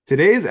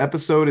Today's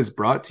episode is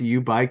brought to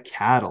you by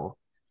cattle.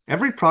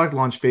 Every product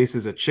launch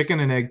faces a chicken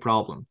and egg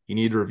problem. You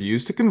need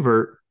reviews to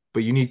convert,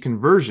 but you need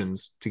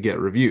conversions to get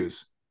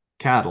reviews.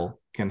 Cattle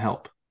can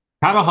help.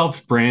 Cattle helps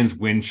brands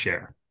win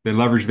share. They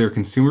leverage their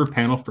consumer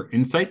panel for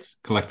insights,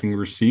 collecting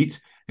receipts,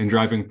 and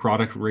driving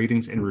product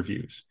ratings and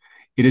reviews.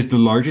 It is the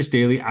largest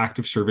daily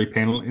active survey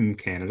panel in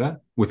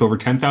Canada, with over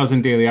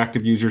 10,000 daily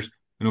active users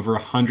and over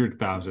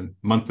 100,000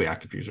 monthly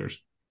active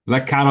users.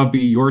 Let cattle be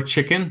your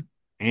chicken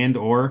and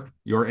or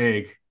your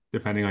egg,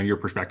 depending on your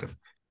perspective.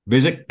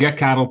 Visit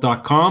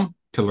getcattle.com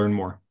to learn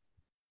more.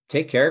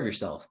 Take care of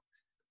yourself.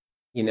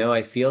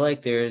 I feel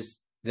like there's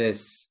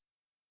this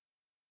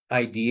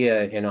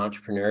idea in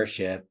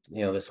entrepreneurship,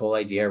 this whole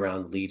idea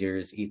around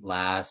leaders eat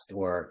last,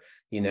 or,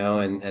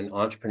 and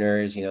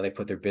entrepreneurs, they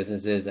put their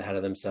businesses ahead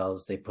of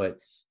themselves. They put,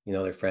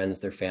 their friends,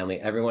 their family,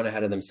 everyone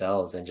ahead of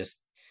themselves. And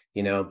just,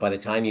 by the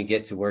time you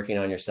get to working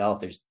on yourself,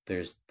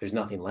 there's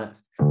nothing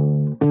left.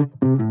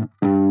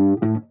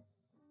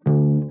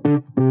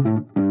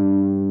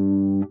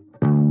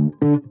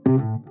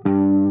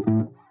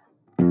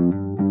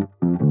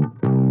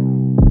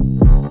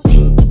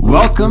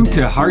 Welcome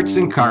to Hearts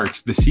and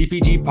Carts, the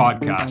CPG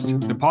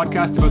podcast, the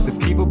podcast about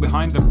the people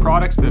behind the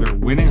products that are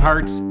winning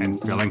hearts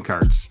and filling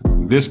carts.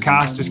 This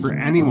cast is for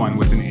anyone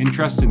with an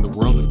interest in the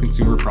world of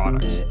consumer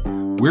products.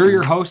 We're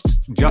your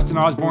hosts, Justin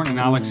Osborne and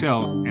Alex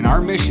Hill, and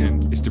our mission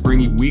is to bring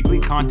you weekly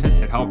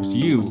content that helps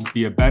you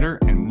be a better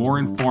and more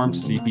informed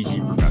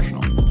CPG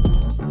professional.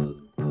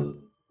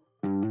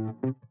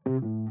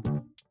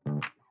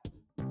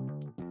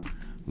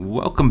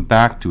 Welcome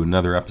back to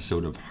another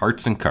episode of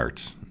Hearts and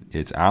Carts.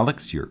 It's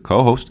Alex, your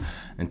co-host,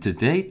 and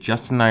today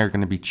Justin and I are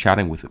going to be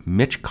chatting with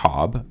Mitch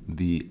Cobb,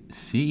 the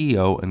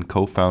CEO and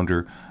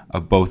co-founder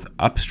of both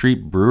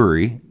Upstreet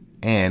Brewery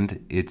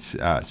and its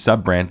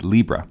sub-brand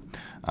Libra.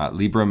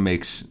 Libra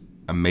makes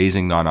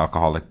amazing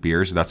non-alcoholic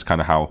beers. That's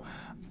kind of how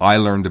I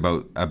learned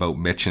about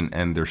Mitch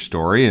and their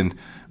story, and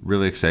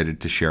really excited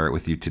to share it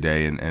with you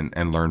today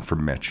and learn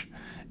from Mitch.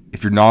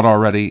 If you're not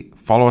already,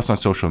 follow us on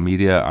social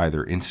media,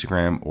 either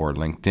Instagram or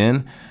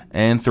LinkedIn,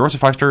 and throw us a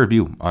 5-star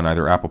review on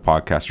either Apple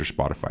Podcasts or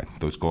Spotify.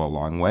 Those go a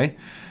long way.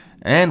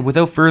 And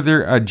without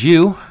further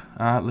ado,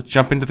 let's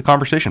jump into the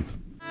conversation.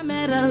 I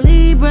met a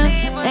Libra,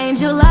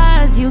 angel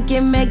eyes, you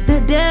can make the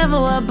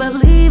devil a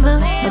believer,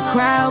 a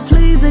crowd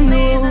pleaser, you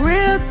a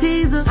real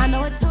teaser. I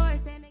know a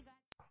Taurus.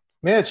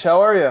 Mitch, how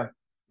are you?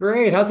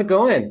 Great. How's it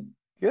going?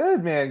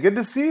 Good, man. Good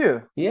to see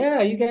you.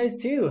 Yeah, you guys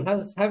too.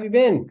 How have you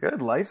been?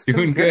 Good. Life's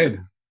Doing been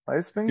good.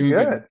 Life's been Doing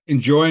good.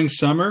 Enjoying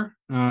summer.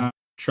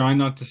 Trying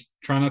not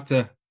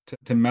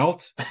to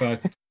melt,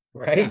 but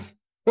Right.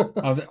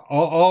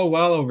 all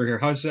well over here.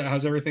 How's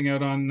everything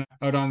out on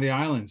the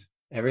island?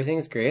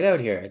 Everything's great out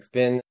here. It's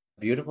been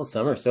a beautiful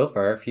summer so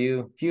far. A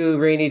few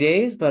rainy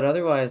days, but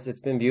otherwise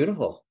it's been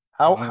beautiful.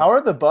 How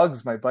are the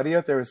bugs? My buddy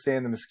out there was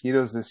saying the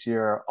mosquitoes this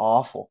year are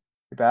awful.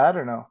 You bad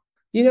or no?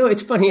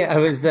 It's funny. I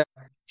was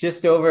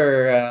just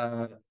over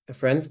a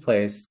friend's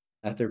place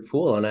at their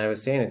pool, and I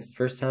was saying it's the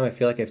first time I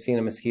feel like I've seen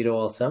a mosquito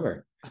all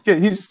summer. Yeah,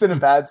 he's just in a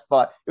bad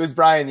spot. It was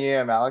Brian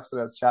Yam, Alex, that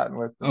I was chatting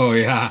with. Oh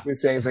yeah. He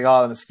was saying, it's like,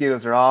 oh, the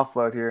mosquitoes are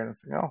awful out here. And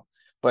it's like, oh,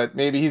 but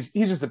maybe he's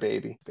just a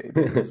baby.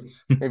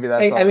 Maybe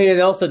that's all. I mean, it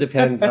also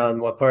depends on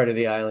what part of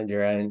the island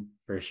you're in,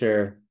 for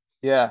sure.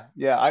 Yeah.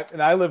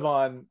 I live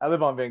on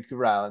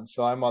Vancouver Island,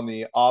 so I'm on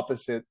the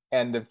opposite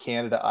end of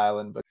Canada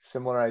Island, but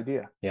similar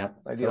idea. Yeah,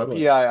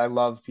 Totally. PI, I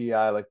love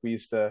PI. Like we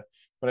used to,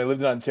 when I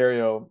lived in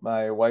Ontario,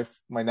 my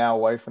now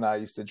wife and I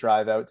used to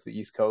drive out to the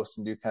East Coast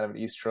and do kind of an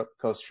East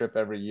Coast trip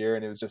every year,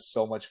 and it was just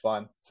so much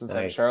fun. So it's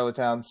like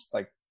Charlottetown's,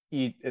 like,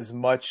 eat as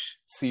much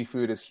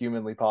seafood as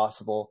humanly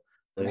possible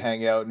and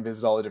hang out and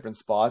visit all the different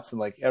spots,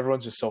 and like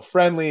everyone's just so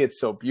friendly. It's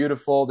so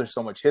beautiful. There's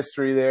so much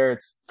history there.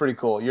 It's pretty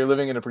cool. You're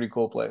living in a pretty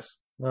cool place.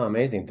 Oh,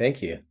 amazing.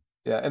 Thank you.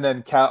 Yeah, and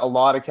then a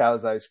lot of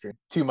Cow's ice cream.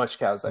 Too much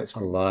Cow's ice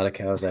cream. A lot of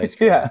Cow's ice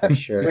cream. Yeah, for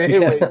sure.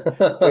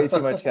 way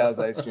too much Cow's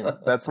ice cream.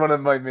 That's one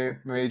of my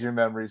major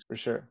memories for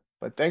sure.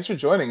 But thanks for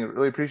joining. I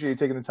really appreciate you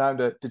taking the time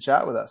to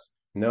chat with us.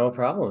 No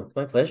problem. It's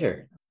my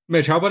pleasure.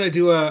 Mitch, how about I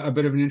do a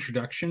bit of an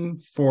introduction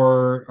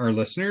for our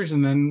listeners,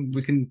 and then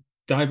we can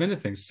dive into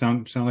things.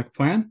 Sound like a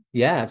plan?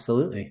 Yeah,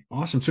 absolutely.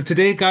 Awesome. So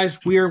today, guys,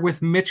 we are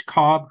with Mitch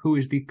Cobb, who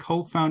is the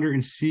co-founder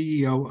and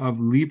CEO of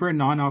Libra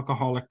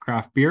non-alcoholic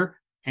craft beer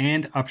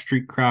and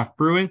Upstreet Craft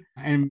Brewing.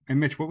 And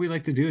Mitch, what we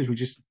like to do is we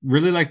just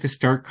really like to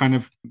start kind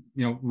of,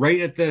 right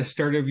at the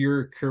start of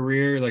your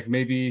career, like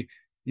maybe,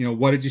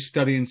 what did you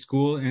study in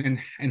school, and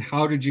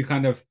how did you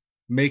kind of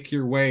make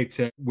your way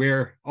to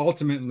where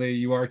ultimately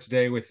you are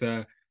today with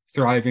a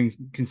thriving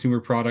consumer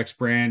products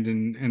brand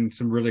and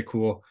some really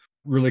cool,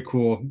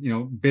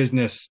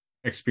 business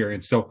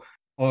experience. So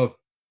I'll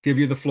give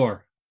you the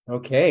floor.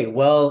 Okay.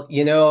 Well,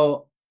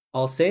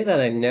 I'll say that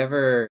I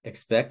never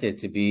expected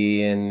to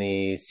be in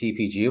the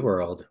CPG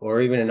world or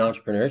even in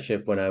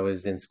entrepreneurship when I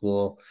was in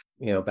school,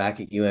 back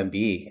at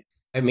UMB.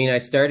 I mean, I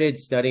started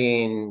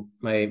studying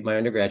my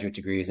undergraduate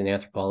degrees in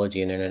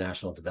anthropology and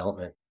international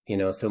development,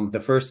 so the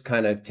first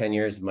kind of 10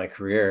 years of my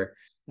career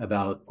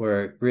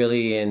were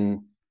really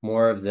in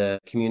more of the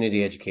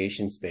community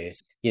education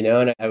space,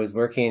 and I was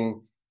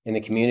working in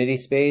the community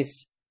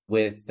space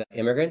with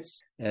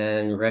immigrants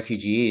and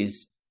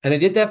refugees. And I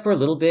did that for a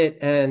little bit.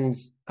 And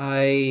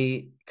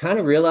I kind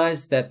of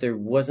realized that there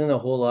wasn't a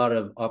whole lot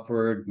of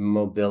upward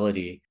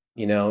mobility,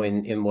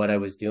 in what I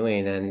was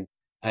doing. And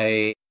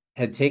I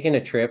had taken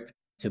a trip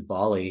to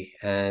Bali,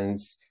 and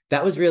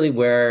that was really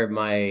where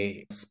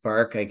my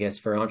spark, I guess,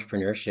 for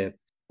entrepreneurship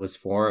was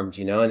formed,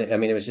 and I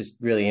mean, it was just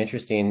really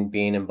interesting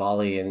being in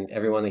Bali, and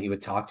everyone that you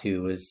would talk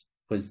to was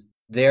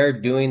there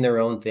doing their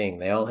own thing.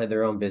 They all had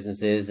their own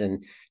businesses,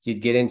 and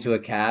you'd get into a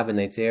cab and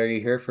they'd say, "Are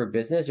you here for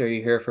business or are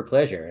you here for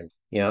pleasure?" And,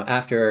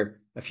 after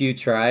a few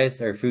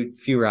tries or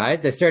few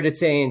rides, I started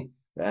saying,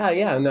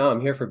 yeah, no, I'm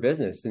here for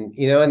business. And,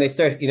 and they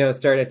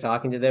started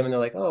talking to them, and they're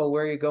like, "Oh,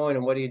 where are you going?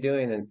 And what are you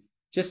doing?" And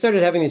just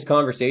started having these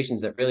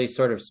conversations that really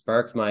sort of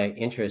sparked my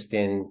interest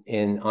in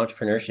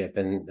entrepreneurship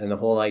and the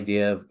whole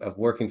idea of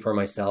working for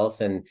myself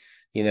and,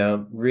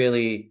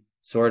 really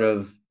sort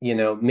of,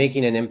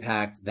 making an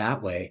impact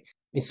that way.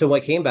 And so I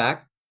came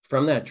back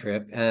from that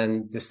trip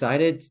and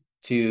decided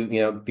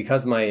to,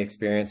 because my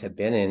experience had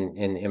been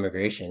in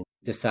immigration,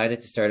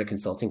 decided to start a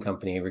consulting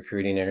company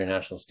recruiting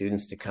international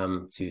students to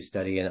come to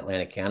study in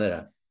Atlantic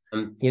Canada.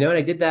 And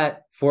I did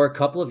that for a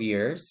couple of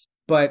years,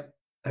 but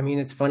I mean,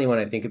 it's funny when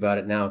I think about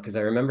it now, because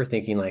I remember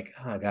thinking like,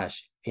 oh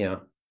gosh,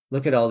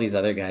 look at all these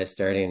other guys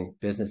starting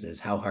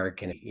businesses. How hard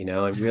can it,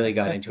 I really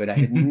got into it. I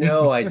had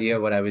no idea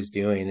what I was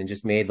doing and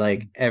just made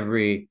like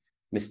every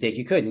mistake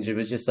you could. And it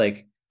was just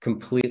like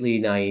completely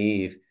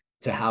naive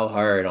to how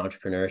hard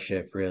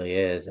entrepreneurship really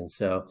is. And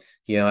so,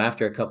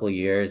 after a couple of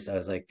years, I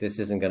was like, this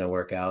isn't going to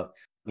work out.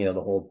 The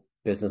whole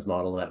business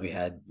model that we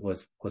had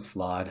was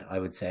flawed, I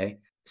would say.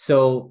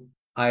 So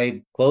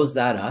I closed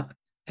that up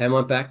and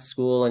went back to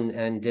school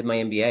and did my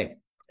MBA.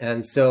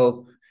 And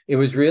so it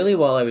was really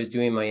while I was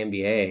doing my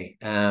MBA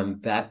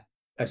that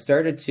I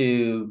started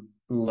to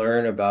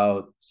learn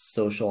about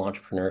social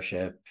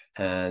entrepreneurship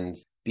and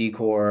B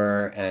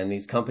Corp and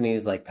these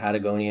companies like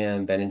Patagonia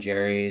and Ben and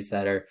Jerry's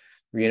that are,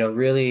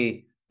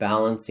 really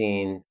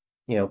balancing,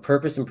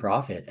 purpose and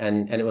profit.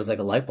 And it was like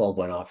a light bulb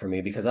went off for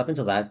me, because up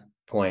until that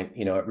point,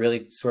 it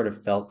really sort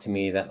of felt to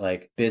me that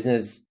like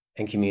business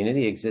and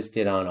community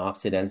existed on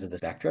opposite ends of the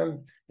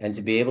spectrum. And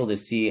to be able to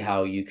see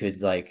how you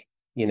could like,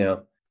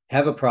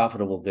 have a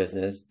profitable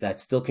business that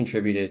still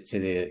contributed to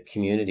the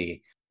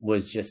community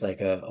was just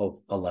like a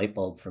light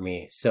bulb for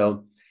me.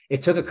 So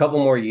it took a couple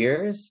more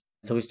years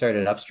until we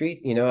started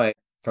Upstreet.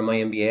 From my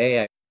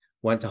MBA, I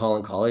went to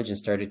Holland College and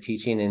started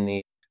teaching in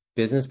the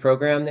business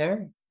program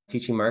there,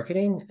 teaching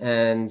marketing.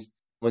 And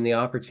when the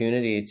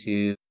opportunity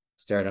to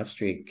start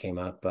Upstreet came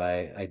up,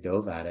 I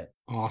dove at it.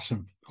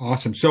 Awesome.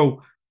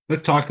 So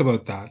let's talk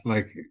about that.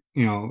 Like,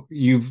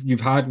 you've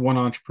had one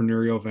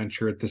entrepreneurial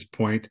venture at this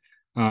point.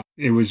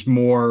 It was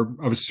more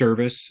of a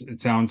service,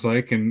 it sounds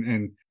like,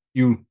 and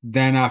you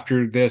then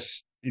after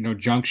this,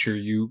 juncture,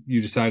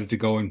 you decided to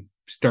go and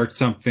start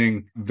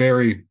something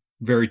very,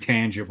 very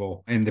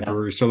tangible in the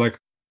brewery. So, like,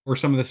 what were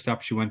some of the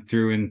steps you went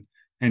through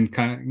and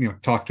kind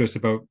of talk to us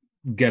about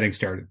getting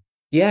started?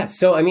 Yeah,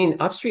 so I mean,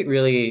 Upstreet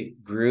really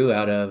grew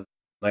out of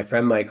my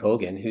friend Mike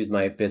Hogan, who's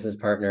my business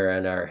partner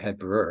and our head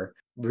brewer,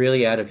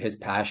 really out of his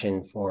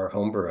passion for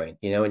home brewing,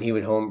 and he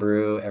would home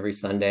brew every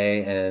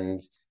Sunday,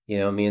 and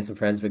me and some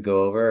friends would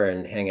go over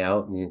and hang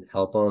out and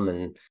help him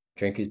and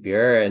drink his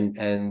beer.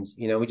 And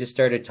we just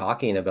started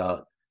talking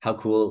about how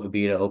cool it would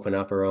be to open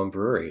up our own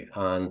brewery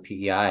on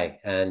PEI.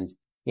 And,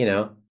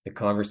 the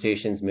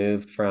conversations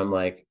moved from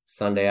like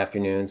Sunday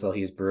afternoons while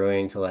he's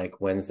brewing to like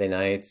Wednesday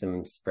nights,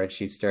 and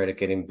spreadsheets started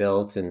getting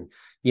built. And,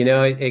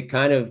 it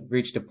kind of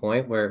reached a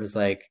point where it was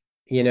like,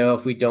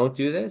 if we don't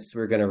do this,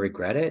 we're going to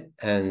regret it.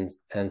 And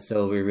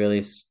so we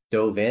really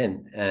dove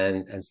in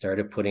and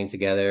started putting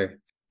together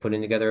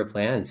a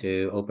plan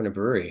to open a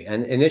brewery.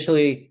 And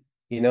initially,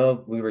 we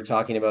were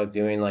talking about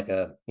doing like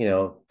a,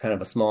 kind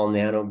of a small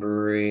nano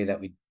brewery that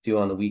we do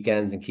on the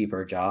weekends and keep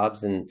our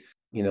jobs. And,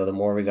 the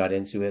more we got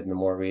into it and the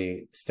more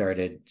we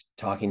started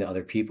talking to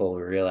other people,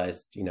 we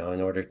realized, in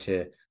order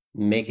to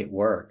make it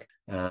work,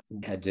 we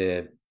had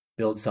to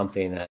build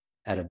something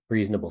at a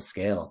reasonable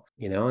scale,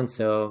 and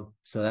so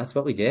that's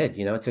what we did.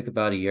 It took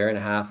about a year and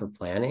a half of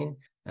planning.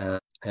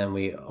 And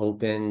we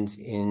opened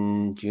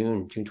in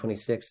June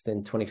 26th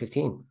in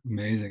 2015.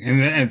 Amazing.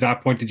 And then at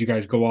that point, did you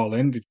guys go all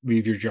in, to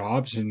leave your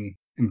jobs and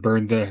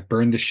burn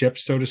the ship,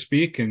 so to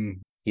speak?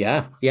 And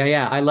yeah.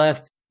 I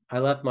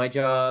left my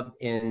job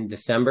in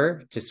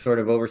December to sort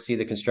of oversee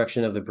the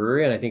construction of the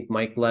brewery. And I think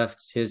Mike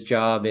left his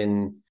job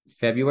in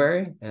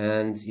February.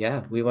 And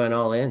yeah, we went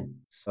all in.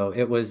 So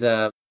it was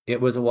a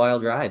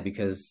wild ride,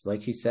 because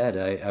like you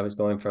said, I was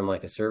going from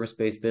like a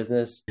service-based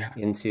business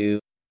into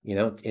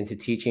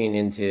teaching,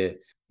 into,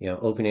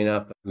 opening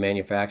up a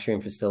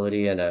manufacturing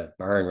facility and a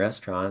bar and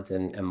restaurant.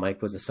 And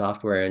Mike was a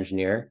software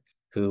engineer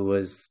who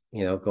was,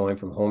 going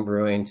from home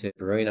brewing to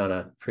brewing on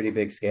a pretty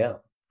big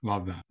scale.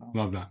 Love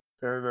that.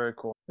 Very, very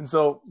cool. And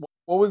so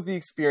what was the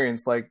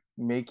experience like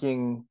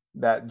making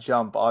that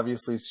jump?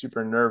 Obviously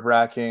super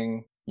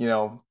nerve-wracking,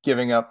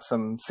 giving up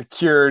some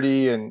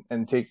security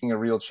and taking a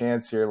real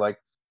chance here. Like,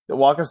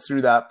 walk us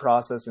through that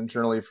process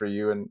internally for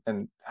you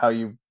and how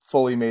you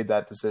fully made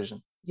that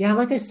decision. Yeah,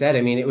 like I said,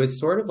 I mean, it was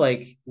sort of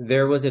like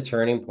there was a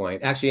turning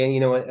point. Actually, and you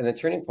know what? And the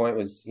turning point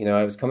was,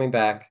 I was coming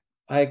back.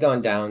 I had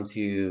gone down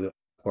to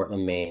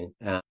Portland, Maine,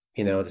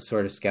 to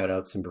sort of scout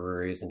out some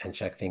breweries and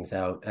check things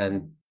out.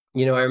 And, I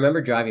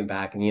remember driving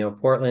back and,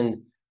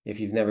 Portland, if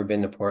you've never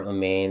been to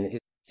Portland, Maine, it's a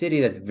city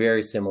that's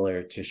very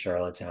similar to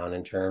Charlottetown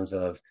in terms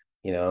of,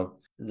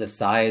 the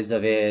size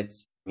of it.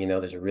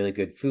 There's a really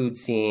good food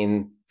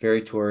scene,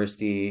 very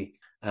touristy.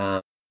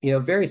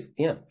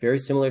 Very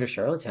similar to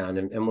Charlottetown.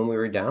 And when we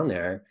were down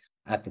there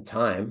at the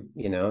time,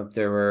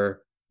 there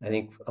were, I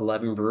think,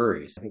 11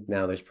 breweries. I think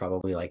now there's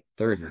probably like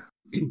 30,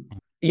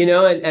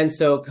 and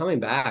so coming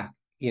back,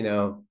 we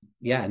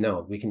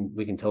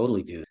can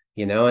totally do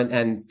it,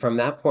 and from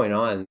that point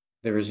on,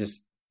 there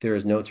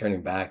was no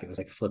turning back. It was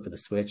like a flip of the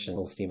switch and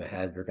full steam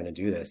ahead. We're going to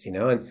do this,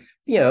 and,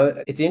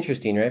 it's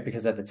interesting, right?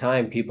 Because at the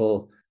time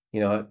people,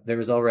 there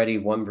was already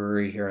one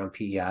brewery here on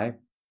PEI,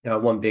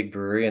 one big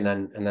brewery and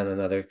then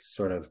another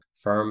sort of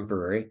farm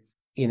brewery,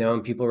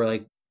 and people were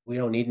like, we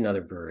don't need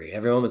another brewery.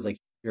 Everyone was like,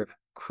 you're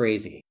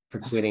crazy for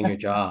quitting your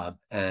job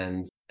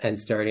and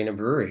starting a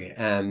brewery.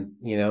 And,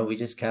 we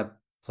just kept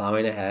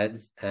plowing ahead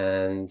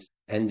and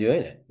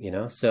doing it,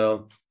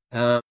 so,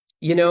 and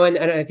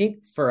I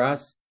think for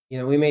us,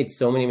 we made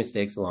so many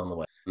mistakes along the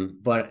way,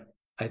 but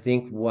I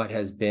think what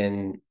has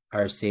been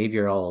our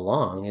savior all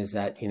along is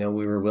that, we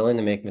were willing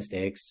to make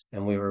mistakes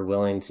and we were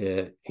willing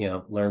to,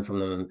 learn from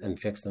them and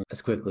fix them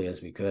as quickly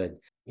as we could,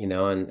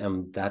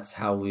 and that's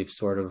how we've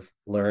sort of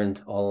learned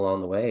all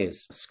along the way,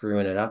 is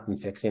screwing it up and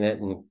fixing it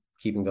and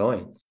keeping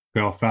going.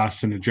 Fail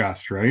fast and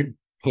adjust, right?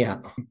 Yeah.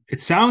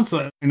 It sounds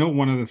like, I know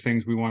one of the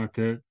things we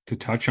wanted to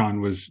touch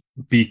on was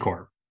B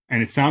Corp.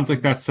 And it sounds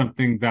like that's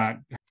something that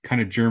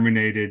kind of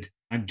germinated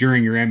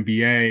during your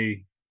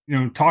MBA.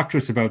 Talk to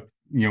us about,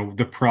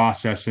 the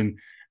process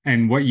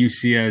and what you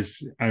see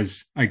as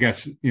I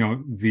guess,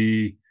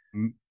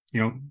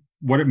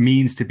 what it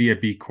means to be a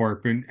B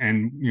Corp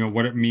and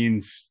what it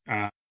means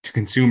to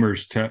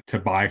consumers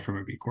to buy from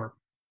a B Corp.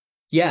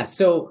 Yeah.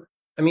 So,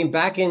 I mean,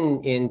 back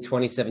in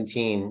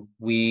 2017,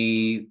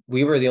 we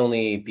were the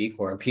only B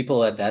Corp, and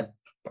people at that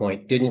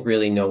point didn't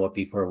really know what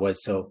B Corp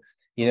was. So,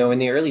 in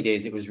the early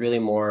days, it was really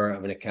more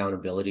of an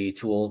accountability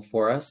tool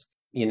for us.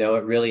 It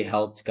really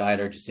helped guide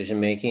our decision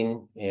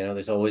making.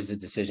 There's always a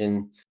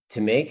decision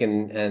to make,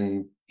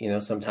 and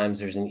sometimes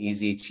there's an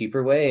easy,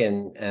 cheaper way,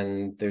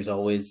 and there's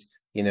always,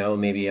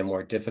 maybe a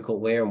more difficult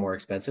way or more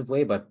expensive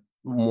way, but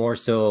more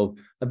so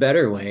a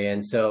better way.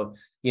 And so,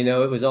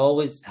 it was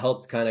always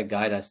helped kind of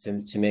guide us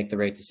to make the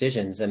right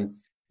decisions. And,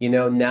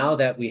 now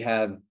that we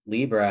have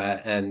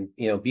Libra and,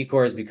 B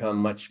Corp has become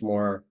much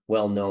more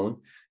well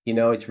known,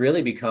 it's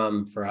really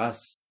become for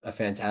us a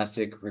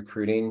fantastic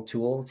recruiting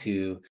tool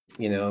to,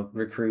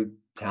 recruit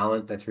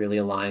talent that's really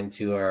aligned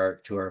to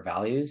our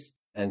values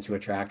and to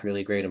attract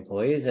really great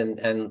employees.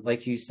 And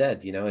like you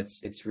said,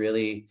 it's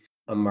really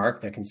a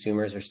mark that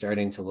consumers are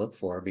starting to look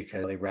for,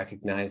 because they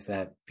recognize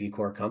that B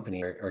Corp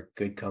company are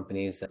good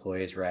companies that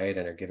employees right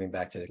and are giving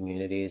back to the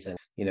communities and,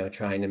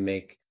 trying to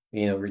make,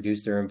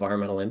 reduce their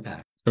environmental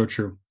impact. So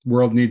true.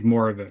 World needs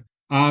more of it.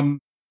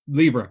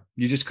 Libra,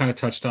 you just kind of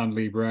touched on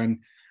Libra. And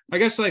I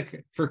guess,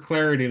 like, for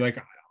clarity,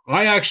 like,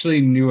 I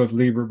actually knew of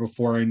Libra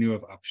before I knew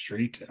of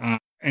Upstreet.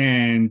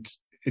 And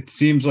it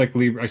seems like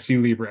Libra, I see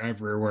Libra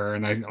everywhere.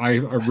 And I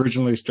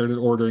originally started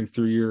ordering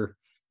through your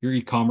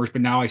e-commerce,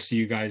 but now I see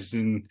you guys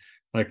in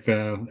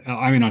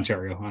I'm in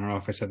Ontario. I don't know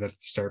if I said that at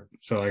the start.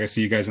 So like, I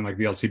see you guys in like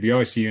the LCBO.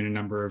 I see you in a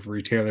number of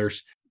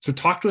retailers. So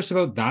talk to us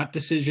about that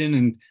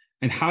decision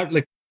and how,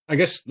 like, I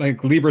guess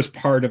like Libra's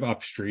part of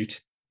Upstreet,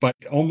 but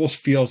almost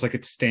feels like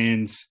it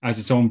stands as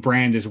its own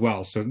brand as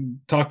well. So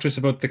talk to us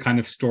about the kind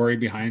of story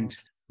behind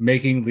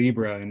making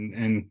Libra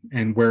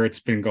and where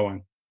it's been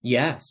going.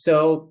 Yeah.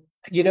 So,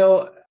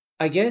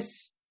 I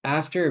guess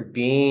after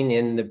being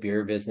in the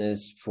beer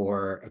business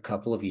for a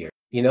couple of years,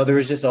 there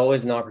was just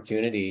always an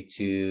opportunity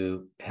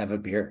to have a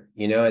beer,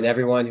 and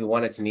everyone who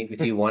wanted to meet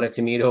with you wanted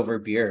to meet over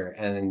beer.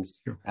 And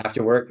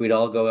after work, we'd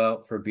all go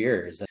out for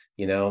beers,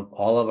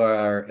 all of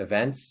our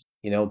events,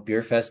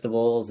 beer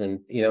festivals and,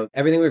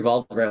 everything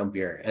revolved around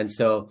beer. And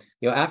so,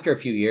 after a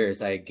few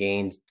years, I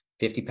gained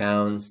 50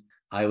 pounds.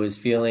 I was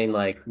feeling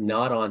like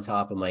not on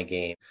top of my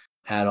game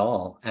at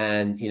all.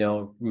 And,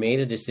 made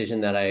a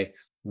decision that I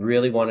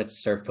really wanted to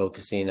start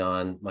focusing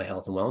on my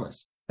health and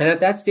wellness. And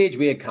at that stage,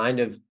 we had kind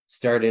of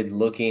started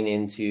looking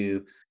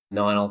into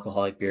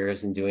non-alcoholic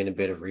beers and doing a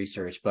bit of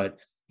research. But,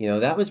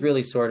 that was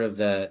really sort of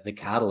the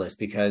catalyst,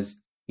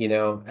 because,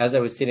 as I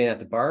was sitting at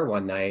the bar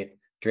one night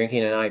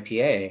drinking an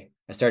IPA,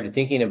 I started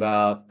thinking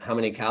about how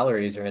many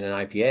calories are in an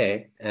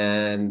IPA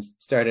and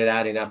started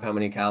adding up how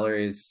many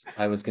calories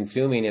I was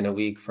consuming in a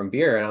week from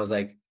beer. And I was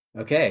like,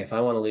 okay, if I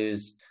want to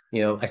lose,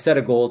 I set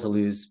a goal to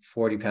lose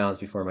 40 pounds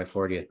before my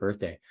 40th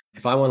birthday.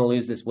 If I want to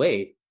lose this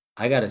weight,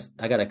 I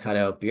gotta cut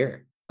out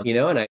beer,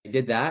 and I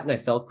did that and I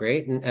felt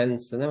great.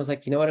 And so then I was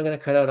like, I'm going to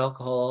cut out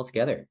alcohol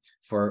altogether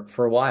for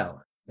a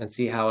while. and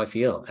see how I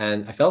feel.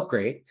 And I felt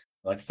great.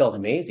 I felt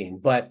amazing,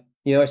 but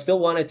I still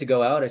wanted to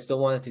go out. I still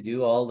wanted to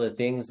do all the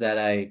things that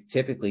I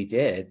typically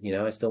did.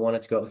 I still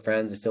wanted to go out with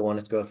friends. I still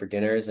wanted to go out for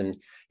dinners. And,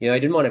 I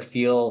didn't want to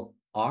feel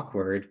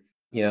awkward,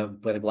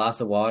 with a glass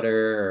of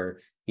water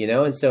or,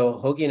 and so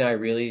Hoagie and I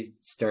really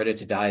started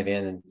to dive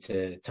in and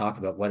to talk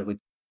about what it would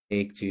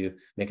take to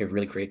make a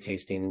really great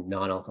tasting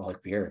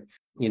non-alcoholic beer,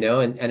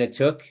 and it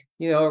took,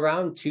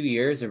 around 2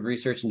 years of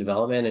research and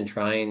development and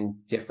trying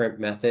different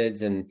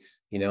methods. And,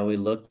 we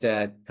looked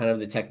at kind of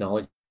the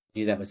technology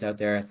that was out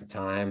there at the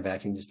time,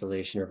 vacuum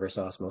distillation, reverse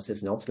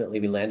osmosis, and ultimately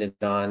we landed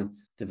on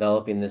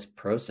developing this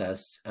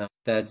process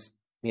that's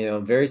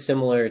very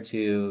similar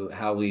to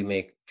how we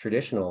make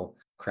traditional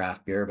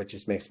craft beer, but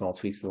just make small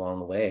tweaks along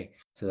the way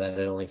so that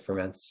it only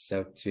ferments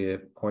out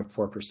to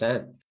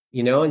 0.4%.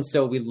 And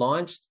so we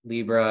launched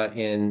Libra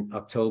in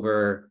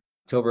October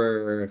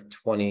of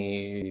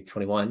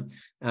 2021.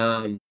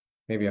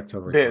 Maybe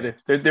October.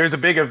 There's a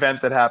big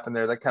event that happened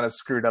there that kind of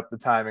screwed up the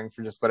timing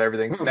for just about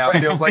everything. So now it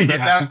feels like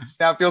now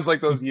it feels like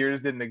those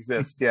years didn't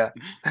exist. Yeah.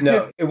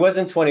 No, it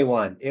wasn't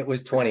 21. It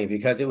was 20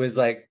 because it was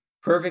like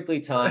perfectly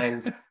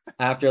timed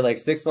after like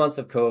 6 months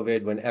of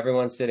COVID when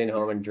everyone's sitting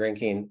home and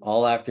drinking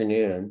all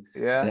afternoon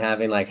and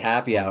having like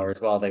happy hours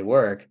while they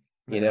work.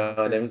 And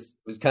it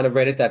was kind of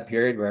right at that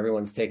period where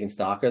everyone's taking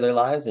stock of their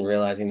lives and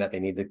realizing that they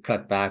need to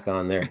cut back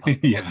on their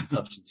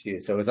consumption too.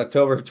 So it was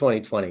October of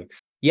 2020.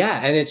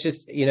 Yeah. And it's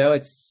just,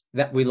 it's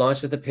that we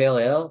launched with a pale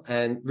ale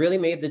and really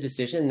made the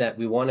decision that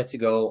we wanted to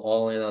go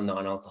all in on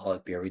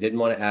non-alcoholic beer. We didn't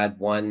want to add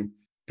one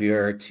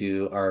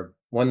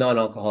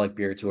non-alcoholic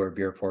beer to our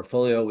beer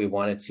portfolio. We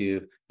wanted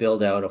to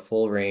build out a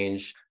full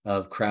range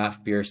of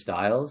craft beer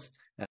styles,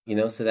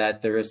 so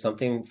that there is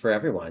something for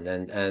everyone.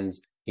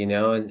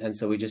 And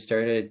so we just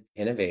started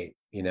innovate,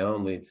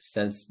 and we've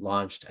since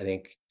launched, I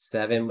think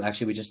 7,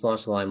 actually we just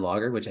launched the Lime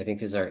Lager, which I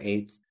think is our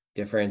 8th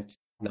different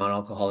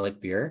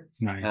non-alcoholic beer.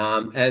 Nice.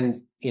 And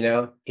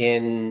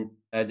in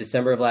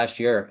December of last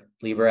year,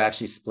 Libra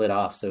actually split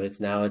off, so it's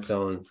now its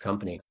own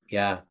company.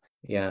 Yeah.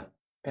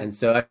 And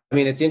so I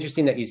mean, it's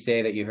interesting that you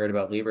say that you heard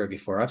about Libra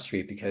before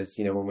Upstreet, because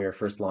when we were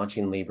first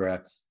launching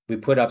Libra, we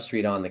put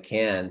Upstreet on the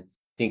can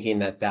thinking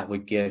that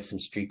would give some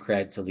street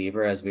cred to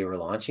Libra as we were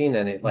launching,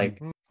 and it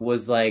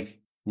was like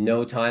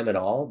no time at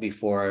all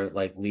before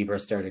like Libra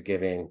started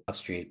giving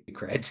Upstreet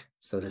cred,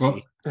 so to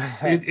speak.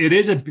 It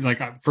is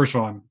first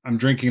of all, I'm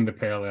drinking the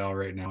pale ale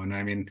right now, and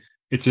I mean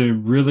it's a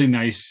really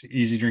nice,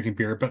 easy drinking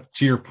beer. But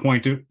to your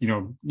point,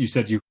 you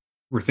said you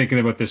were thinking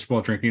about this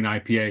while drinking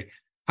IPA,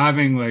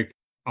 having like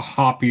a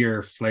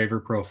hoppier flavor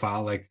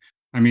profile. Like,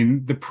 I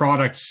mean, the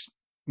product's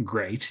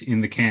great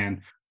in the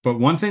can, but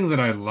one thing that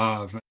I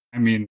love,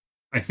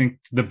 I think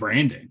the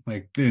branding,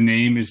 like the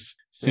name is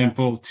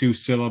simple, 2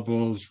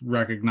 syllables,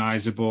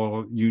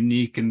 recognizable,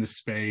 unique in the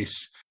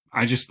space.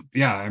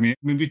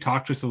 Maybe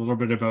talk to us a little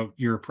bit about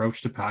your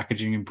approach to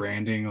packaging and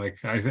branding. Like,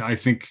 I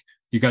think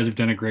you guys have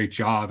done a great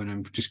job, and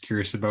I'm just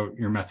curious about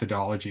your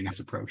methodology and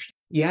its approach.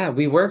 Yeah,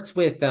 we worked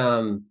with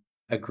a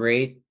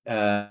great,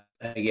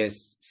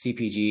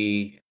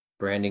 CPG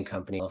branding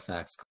company,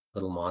 Halifax,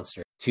 Little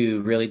Monster,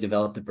 to really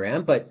develop the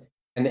brand.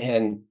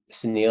 And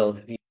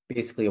Sunil,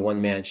 basically a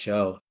one-man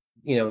show,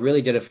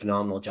 really did a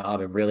phenomenal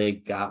job and really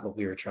got what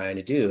we were trying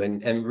to do.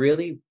 And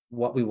really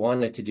what we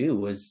wanted to do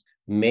was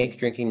make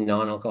drinking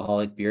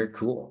non-alcoholic beer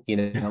cool.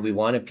 We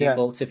wanted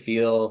people to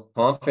feel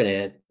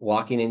confident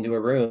walking into a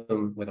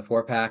room with a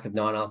 4-pack of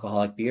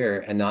non-alcoholic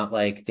beer and not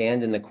like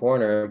stand in the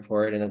corner,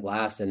 pour it in a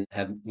glass and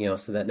have,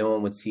 so that no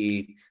one would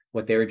see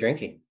what they were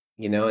drinking.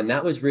 And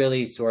that was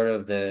really sort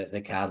of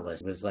the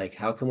catalyst. It was like,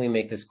 how can we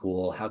make this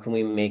cool? How can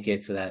we make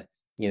it so that,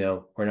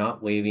 we're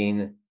not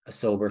waving a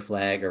sober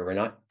flag, or we're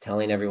not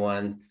telling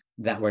everyone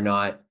that we're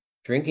not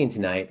drinking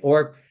tonight?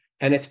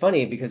 And it's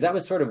funny because that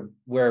was sort of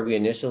where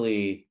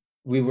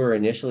we were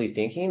initially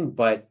thinking,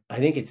 but I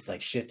think it's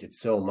like shifted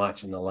so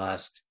much in the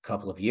last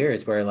couple of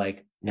years where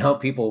like now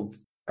people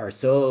are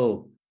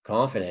so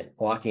confident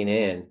walking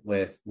in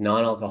with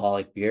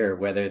non-alcoholic beer,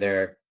 whether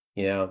they're,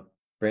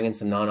 bringing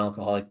some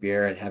non-alcoholic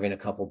beer and having a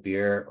couple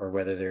beer, or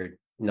whether they're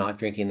not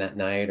drinking that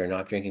night or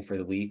not drinking for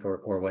the week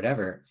or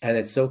whatever. And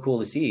it's so cool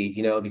to see,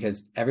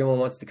 because everyone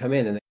wants to come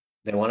in and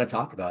they want to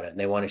talk about it and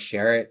they want to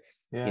share it.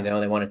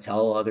 They want to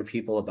tell other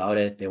people about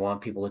it. They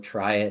want people to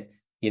try it,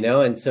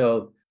 and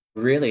so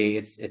really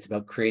it's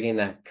about creating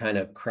that kind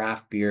of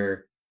craft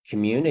beer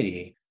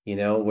community,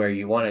 where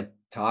you want to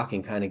talk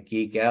and kind of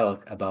geek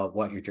out about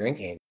what you're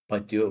drinking,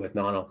 but do it with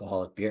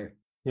non-alcoholic beer.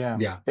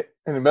 Yeah.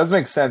 And it does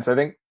make sense. I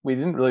think we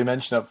didn't really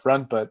mention up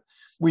front, but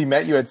we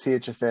met you at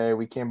CHFA.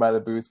 We came by the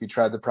booth. We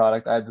tried the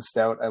product. I had the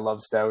stout. I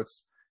love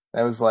stouts.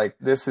 I was like,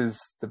 this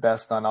is the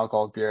best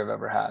non-alcoholic beer I've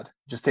ever had.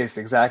 Just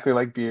tasted exactly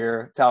like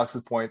beer. To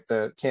Alex's point,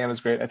 the can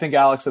was great. I think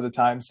Alex at the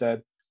time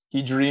said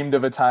he dreamed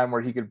of a time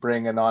where he could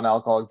bring a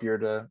non-alcoholic beer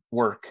to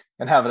work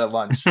and have it at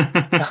lunch.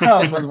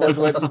 was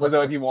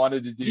what he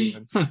wanted to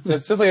do. And so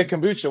it's just like a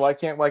kombucha. Why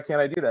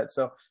can't I do that?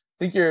 So I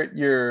think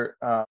you're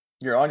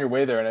on your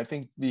way there. And I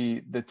think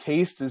the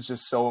taste is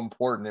just so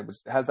important.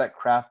 It has that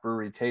craft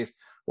brewery taste.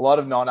 a lot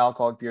of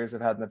non-alcoholic beers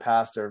I've had in the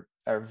past are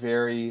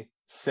very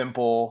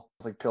simple,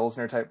 like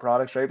Pilsner type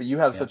products, right? But you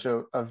have such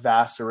a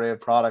vast array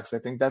of products. I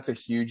think that's a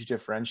huge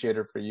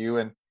differentiator for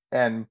you.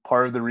 And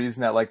part of the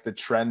reason that like the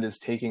trend is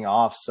taking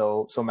off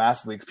so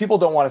massively, because people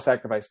don't want to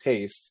sacrifice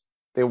taste.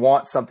 They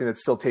want something that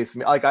still tastes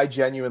like, I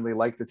genuinely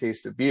like the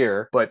taste of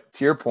beer, but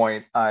to your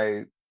point,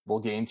 I will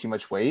gain too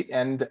much weight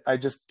and I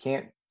just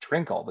can't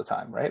drink all the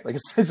time, right? Like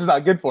it's just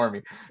not good for me.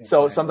 Exactly.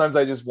 So sometimes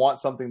I just want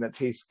something that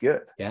tastes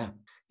good. Yeah.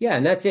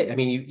 And that's it. I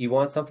mean, you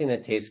want something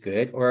that tastes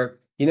good,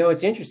 or, you know,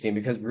 it's interesting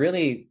because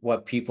really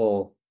what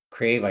people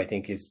crave, I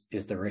think, is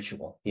the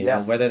ritual, you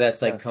know, whether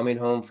that's like coming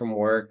home from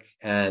work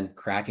and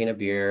cracking a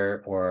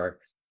beer or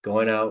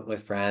going out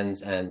with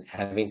friends and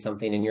having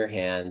something in your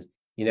hand.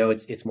 You know,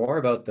 it's more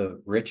about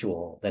the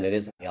ritual than it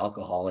is the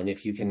alcohol. And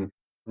if you can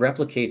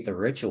replicate the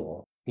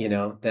ritual, you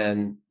know,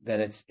 then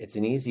it's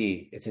an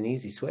easy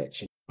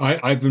switch.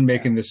 I've been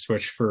making this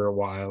switch for a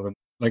while. And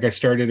like I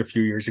started a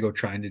few years ago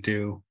trying to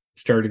do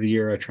start of the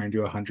year, I try and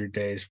do 100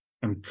 days.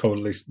 I'm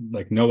totally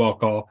like no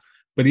alcohol.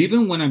 But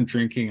even when I'm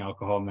drinking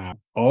alcohol now,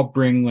 I'll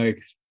bring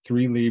like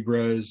 3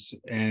 Libras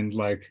and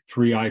like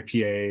 3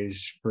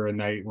 IPAs for a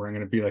night where I'm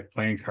going to be like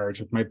playing cards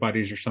with my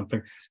buddies or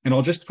something. And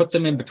I'll just put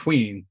them in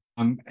between.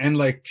 And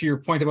like to your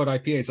point about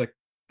IPAs, like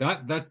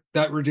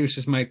that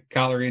reduces my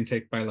calorie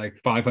intake by like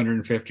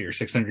 550 or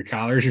 600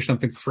 calories or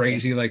something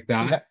crazy like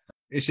that. Yeah.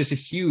 It's just a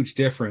huge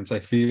difference. I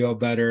feel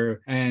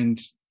better. And,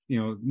 you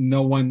know,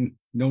 no one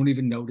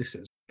even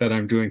notices that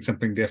I'm doing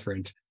something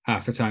different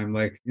half the time.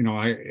 Like, you know,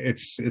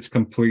 it's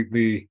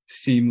completely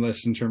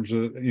seamless in terms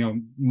of, you know,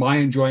 my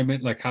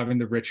enjoyment, like having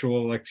the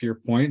ritual, like to your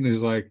point,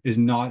 is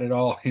not at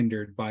all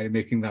hindered by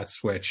making that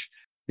switch.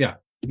 Yeah.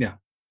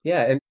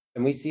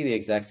 And we see the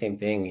exact same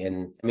thing.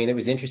 And I mean, it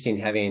was interesting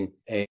having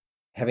a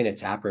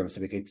tap room so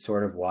we could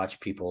sort of watch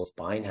people's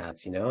buying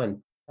habits, you know,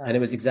 and it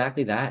was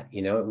exactly that,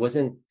 you know, it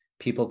wasn't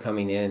people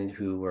coming in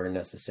who were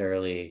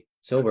necessarily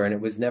sober, and it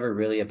was never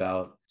really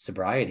about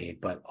sobriety,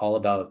 but all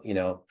about, you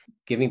know,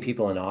 giving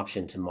people an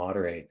option to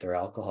moderate their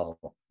alcohol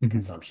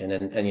consumption.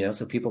 And, you know,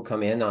 so people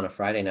come in on a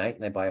Friday night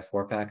and they buy a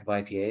 4-pack of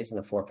IPAs and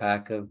a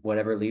 4-pack of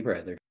whatever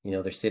Libra.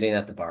 They're sitting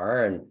at the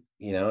bar and,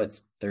 you know,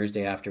 it's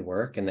Thursday after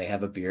work and they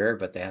have a beer,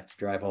 but they have to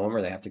drive home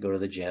or they have to go to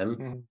the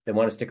gym. They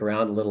want to stick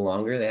around a little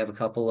longer. They have a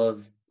couple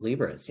of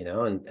Libras, you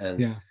know,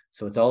 and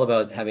so it's all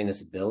about having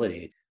this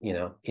ability, you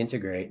know,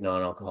 integrate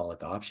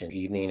non-alcoholic option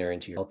evening or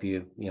help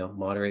you, you know,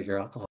 moderate your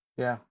alcohol.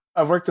 Yeah.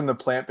 I've worked in the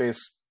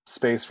plant-based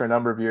space for a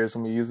number of years,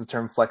 and we use the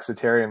term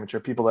flexitarian, which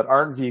are people that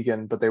aren't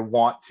vegan, but they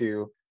want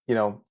to, you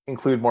know,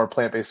 include more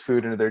plant-based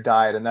food into their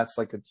diet. And that's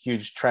like a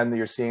huge trend that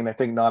you're seeing. I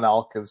think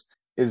non-alc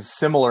is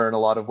similar in a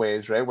lot of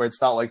ways, right? Where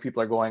it's not like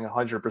people are going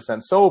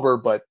 100% sober,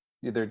 but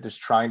they're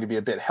just trying to be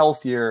a bit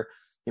healthier,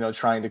 you know,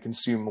 trying to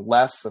consume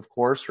less, of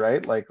course,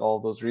 right? Like all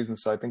those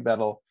reasons. So I think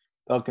that'll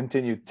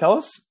continue. Tell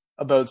us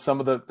about some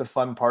of the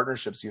fun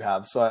partnerships you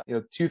have. So, you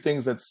know, 2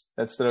 things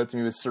that stood out to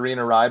me was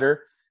Serena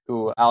Ryder,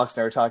 who Alex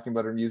and I were talking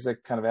about her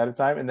music kind of ahead of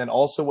time. And then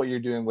also what you're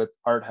doing with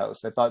Art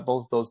House. I thought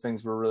both of those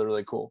things were really,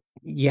 really cool.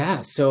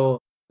 Yeah. So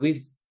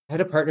we've had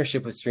a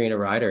partnership with Serena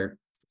Ryder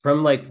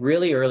from like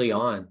really early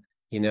on.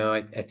 You know,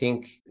 I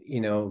think,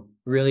 you know,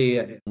 really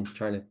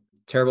I'm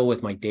terrible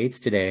with my dates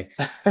today.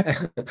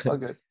 All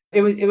good.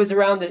 It was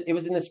it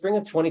was in the spring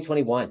of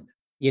 2021,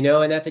 you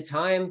know, and at the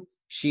time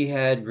she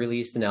had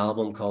released an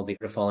album called The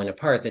Art of Falling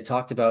Apart that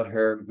talked about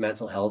her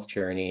mental health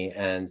journey.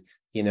 And,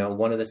 you know,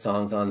 one of the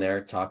songs on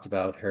there talked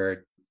about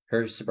her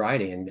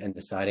sobriety and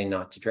deciding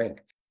not to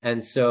drink.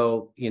 And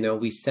so, you know,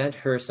 we sent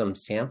her some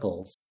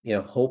samples, you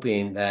know,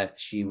 hoping that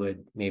she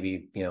would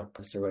maybe, you know,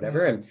 post or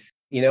whatever. And,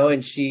 you know,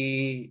 and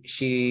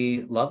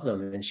she loved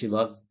them and she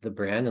loved the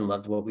brand and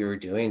loved what we were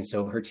doing.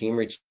 So her team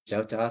reached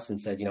out to us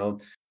and said, you know,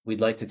 we'd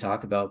like to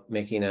talk about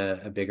making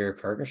a bigger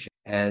partnership.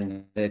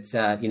 And it's,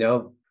 you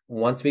know,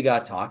 once we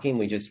got talking,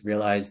 we just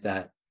realized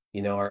that,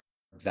 you know, our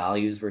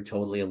values were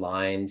totally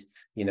aligned.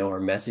 You know,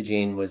 our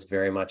messaging was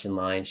very much in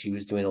line. She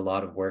was doing a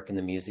lot of work in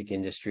the music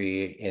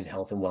industry in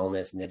health and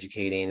wellness and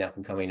educating up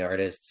and coming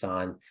artists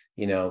on,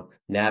 you know,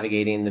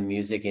 navigating the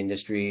music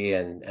industry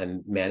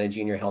and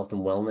managing your health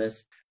and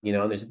wellness. You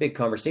know, and there's a big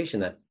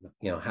conversation that's,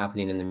 you know,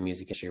 happening in the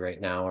music industry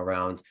right now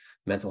around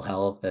mental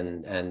health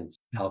and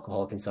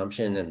alcohol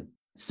consumption. And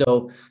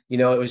so, you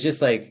know, it was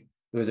just like,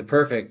 it was a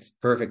perfect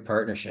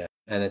partnership.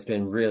 And it's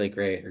been really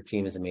great. Her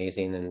team is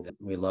amazing and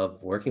we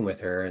love working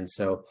with her. And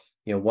so,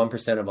 you know,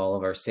 1% of all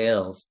of our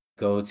sales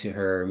go to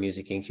her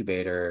music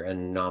incubator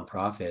and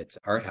nonprofit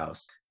Art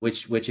House,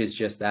 which is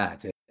just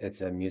that.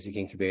 It's a music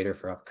incubator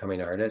for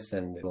upcoming artists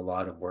and a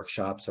lot of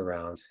workshops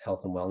around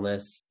health and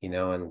wellness, you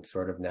know, and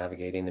sort of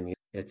navigating the music.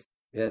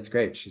 It's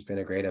great. She's been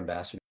a great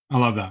ambassador. I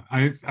love that.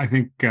 I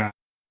think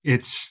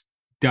it's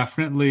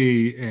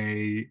definitely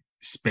a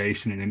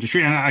space in an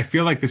industry. And I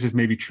feel like this is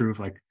maybe true of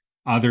like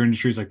other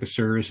industries like the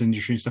service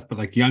industry and stuff, but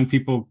like young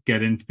people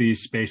get into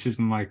these spaces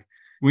and like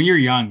when you're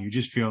young, you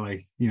just feel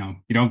like, you know,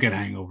 you don't get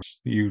hangovers.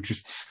 You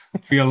just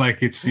feel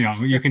like it's, you know,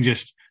 you can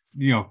just,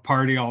 you know,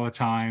 party all the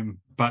time.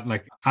 But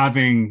like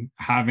having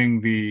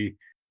the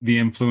the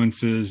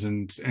influences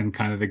and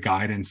kind of the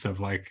guidance of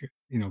like,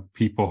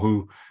 people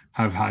who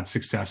have had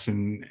success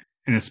in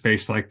a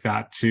space like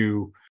that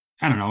to,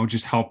 I don't know,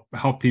 just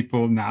help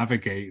people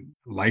navigate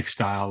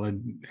lifestyle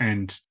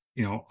and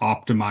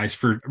optimize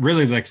for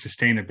really like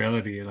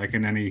sustainability, like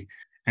in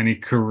any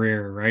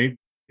career, right?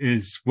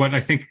 Is what I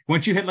think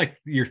once you hit like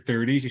your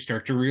 30s, you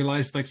start to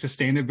realize like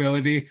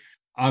sustainability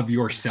of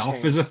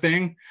yourself is a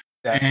thing.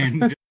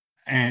 Yeah.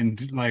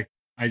 And like,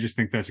 I just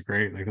think that's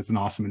great. Like, that's an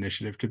awesome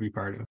initiative to be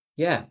part of.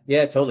 Yeah,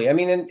 totally. I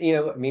mean,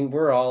 and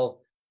we're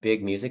all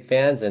big music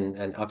fans,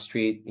 and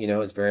Upstreet,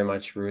 is very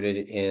much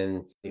rooted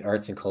in the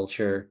arts and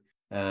culture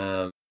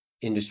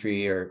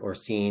industry or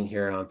scene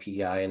here on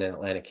PEI in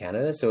Atlantic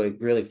Canada. So it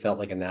really felt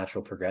like a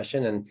natural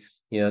progression. And,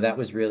 that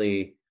was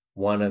really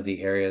one of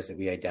the areas that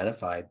we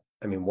identified.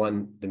 I mean,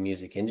 one, the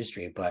music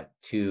industry, but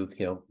two,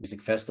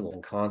 music festivals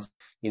and concerts,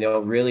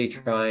 really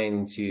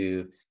trying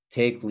to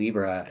take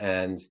Libra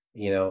and,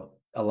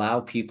 allow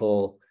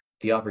people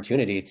the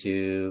opportunity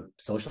to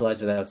socialize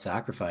without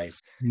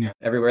sacrifice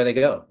everywhere they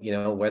go,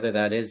 whether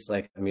that is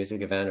like a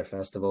music event or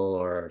festival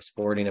or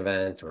sporting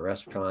event or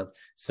restaurant.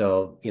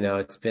 So,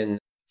 it's been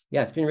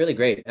really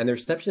great. And the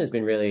reception has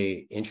been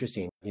really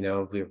interesting.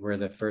 We're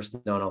the first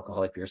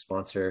non-alcoholic beer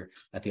sponsor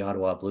at the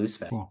Ottawa Blues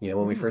Fest. Cool.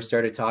 When we first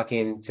started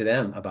talking to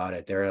them about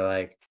it, they were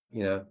like,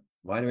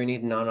 why do we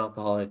need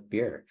non-alcoholic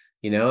beer?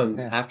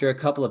 After a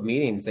couple of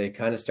meetings, they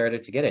kind of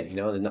started to get it.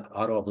 The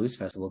Ottawa Blues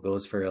Festival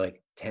goes for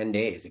like 10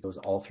 days. It goes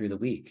all through the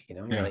week.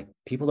 Like,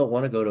 people don't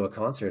want to go to a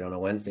concert on a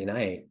Wednesday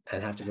night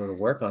and have to go to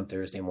work on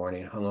Thursday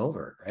morning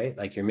hungover, right?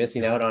 Like, you're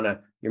missing out on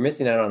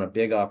a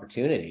big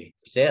opportunity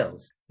for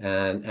sales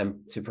and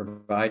to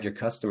provide your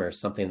customers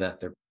something that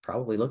they're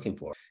probably looking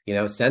for.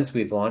 Since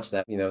we've launched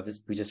that,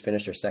 we just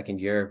finished our second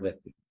year with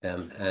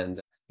them, and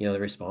the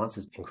response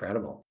is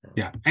incredible.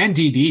 Yeah. And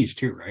DDs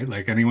too, right?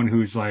 Like, anyone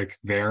who's like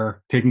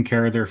there taking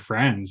care of their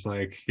friends,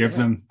 like give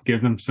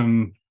them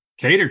some,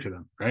 cater to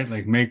them, right?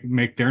 Like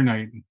make their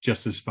night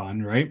just as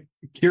fun, right?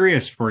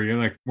 Curious for you,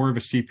 like more of a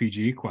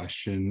CPG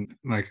question,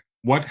 like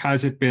what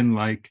has it been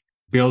like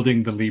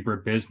building the Libra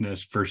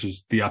business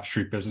versus the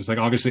Upstreet business? Like,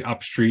 obviously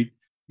Upstreet,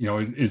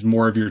 is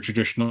more of your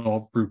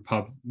traditional brew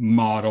pub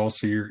model.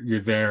 So you're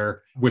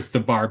there with the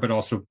bar, but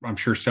also I'm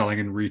sure selling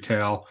in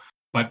retail.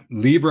 But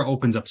Libra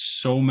opens up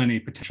so many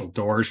potential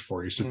doors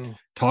for you. So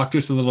talk to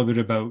us a little bit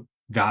about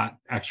that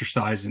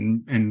exercise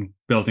and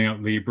building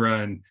out Libra.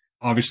 And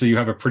obviously you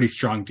have a pretty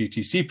strong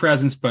DTC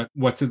presence, but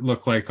what's it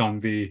look like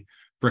on the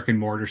brick and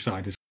mortar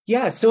side?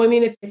 Yeah. So, I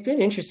mean, it's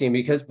been interesting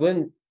because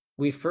when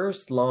we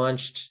first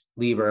launched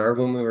Libra, or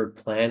when we were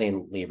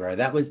planning Libra,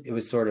 that was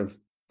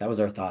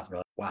our thoughts. We're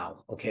like,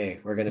 wow, okay,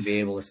 we're going to be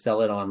able to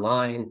sell it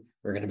online.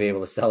 We're going to be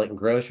able to sell it in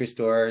grocery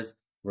stores.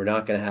 We're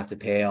not going to have to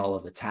pay all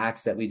of the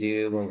tax that we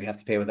do when we have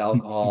to pay with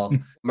alcohol.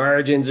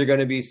 Margins are going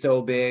to be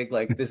so big.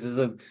 Like, this is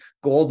a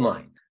gold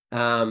mine.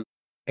 And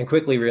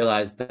quickly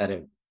realized that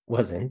it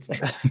wasn't,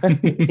 and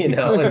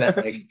that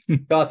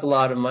like costs a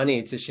lot of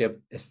money to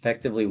ship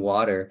effectively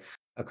water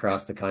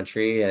across the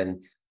country.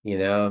 And,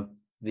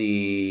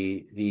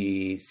 the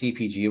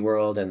CPG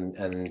world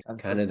and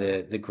kind of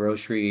the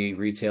grocery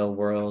retail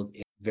world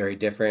is very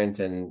different.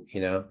 And,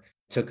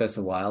 took us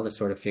a while to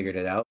sort of figure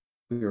it out.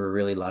 We were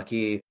really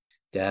lucky.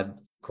 Deb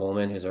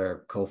Coleman, who's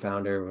our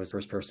co-founder, was the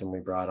first person we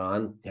brought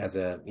on. He has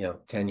a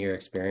 10 years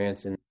of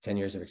experience in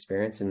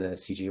the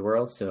CG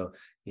world. So,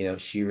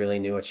 she really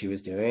knew what she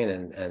was doing,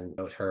 and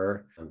without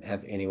her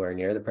have anywhere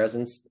near the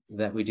presence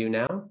that we do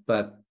now.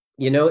 But,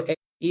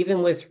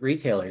 even with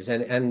retailers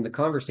and the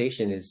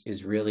conversation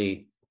is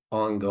really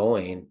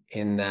ongoing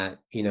in that,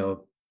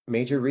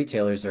 major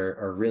retailers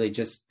are really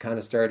just kind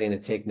of starting to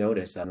take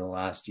notice in the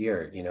last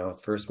year.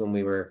 First, when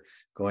we were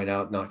going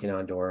out knocking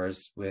on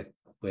doors with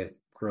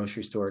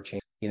grocery store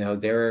chain,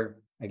 they're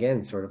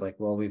again sort of like,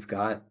 well, we've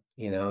got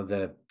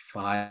the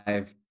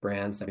 5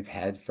 brands that we've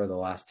had for the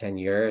last 10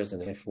 years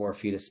and 4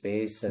 feet of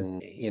space,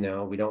 and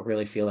we don't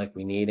really feel like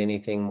we need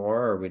anything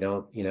more, or we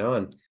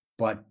don't,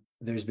 but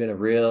there's been a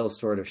real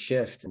sort of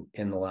shift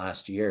in the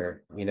last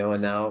year,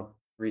 and now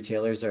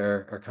retailers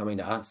are coming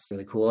to us.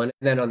 Really cool. And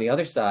then on the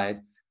other side,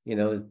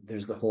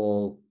 there's the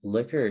whole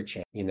liquor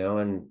chain,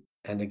 and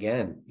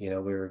again, we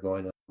were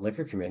going to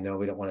liquor committee. No,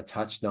 we don't want to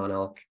touch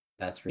non-alc.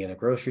 That's in a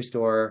grocery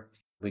store.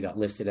 We got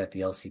listed at the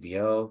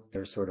LCBO.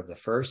 They're sort of the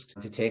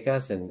first to take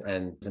us, and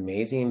it's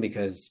amazing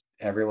because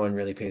everyone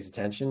really pays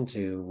attention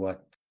to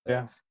what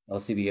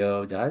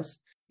LCBO does,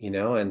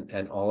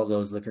 and all of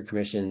those liquor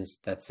commissions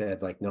that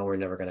said like, no, we're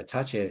never going to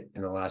touch it,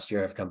 in the last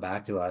year have come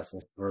back to us,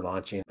 and we're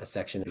launching a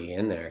section to be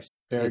in there. So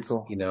very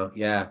cool.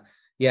 Yeah.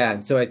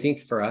 And so I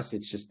think for us,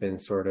 it's just been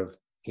sort of,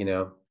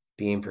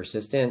 being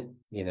persistent,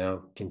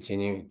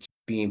 continuing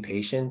being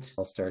patient,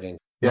 all starting.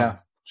 Yeah,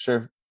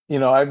 sure.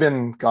 I've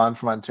been gone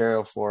from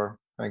Ontario for,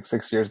 I think,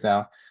 6 years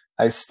now.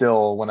 I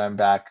still, when I'm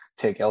back,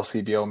 take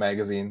LCBO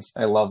magazines.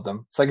 I love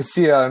them. So I can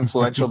see how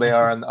influential they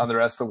are on the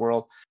rest of the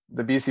world.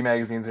 The BC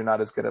magazines are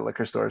not as good at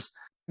liquor stores.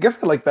 I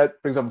guess like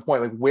that brings up a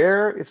point, like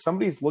where, if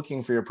somebody's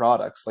looking for your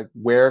products, like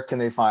where can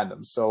they find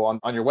them? So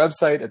on your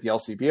website at the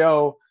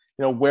LCBO,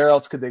 where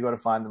else could they go to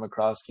find them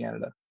across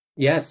Canada?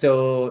 Yeah,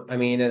 so I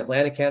mean, in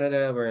Atlantic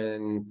Canada, we're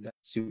in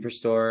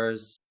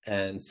Superstores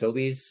and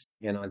Sobeys.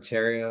 In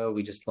Ontario,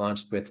 we just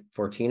launched with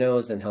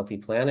Fortino's and Healthy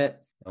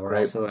Planet. And we're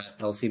also at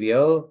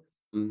LCBO.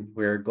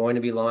 We're going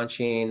to be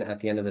launching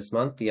at the end of this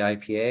month the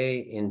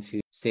IPA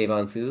into Save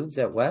On Foods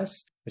at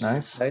West, which is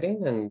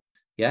exciting. And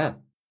yeah,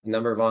 a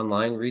number of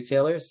online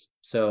retailers.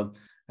 So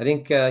I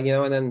think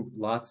and then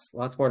lots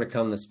more to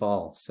come this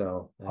fall.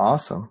 So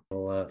awesome.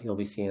 You'll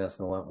be seeing us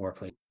in a lot more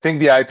places. I think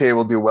the IPA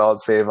will do well at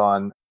Save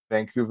On.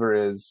 Vancouver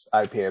is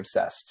IPA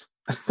obsessed.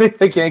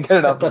 They can't get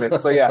enough of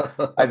it. So yeah,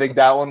 I think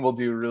that one will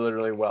do really,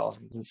 really well.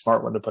 It's a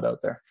smart one to put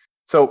out there.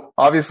 So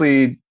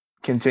obviously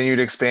continue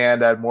to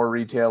expand, add more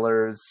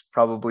retailers,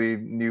 probably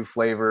new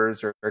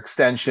flavors or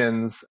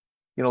extensions.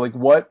 Like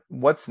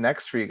what's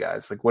next for you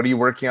guys? Like, what are you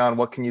working on?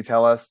 What can you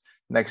tell us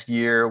next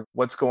year?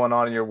 What's going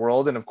on in your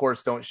world? And of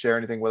course, don't share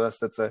anything with us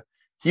that's a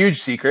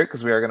huge secret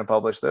because we are going to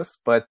publish this,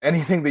 but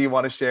anything that you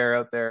want to share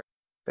out there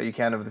that you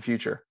can of the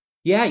future.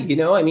 Yeah,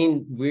 I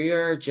mean, we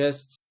are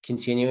just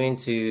continuing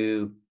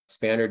to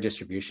expand our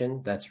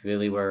distribution. That's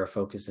really where our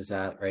focus is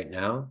at right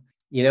now.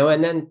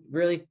 And then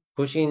really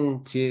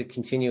pushing to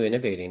continue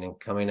innovating and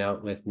coming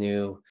out with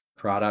new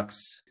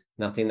products.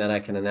 Nothing that I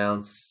can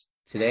announce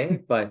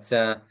today, but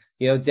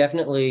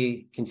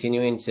definitely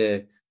continuing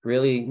to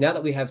really, now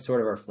that we have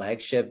sort of our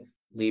flagship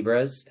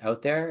Libras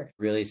out there,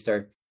 really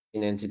start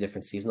into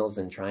different seasonals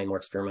and trying more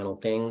experimental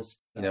things,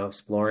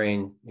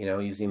 exploring,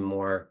 using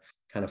more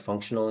kind of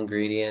functional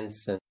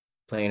ingredients and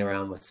playing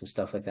around with some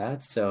stuff like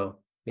that. So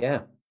yeah.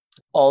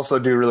 Also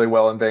do really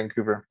well in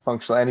Vancouver,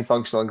 any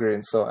functional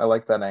ingredients. So I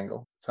like that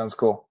angle. Sounds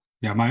cool.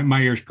 Yeah,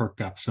 my ears perked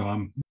up. So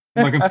I'm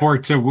looking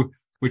forward to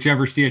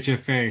whichever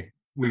CHFA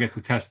we get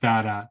to test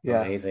that at.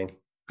 Yeah. Amazing.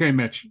 Okay,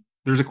 Mitch,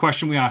 there's a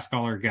question we ask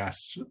all our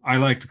guests. I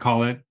like to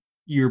call it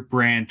your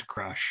brand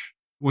crush.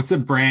 What's a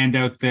brand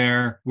out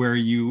there where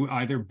you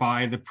either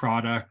buy the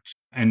product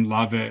and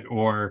love it,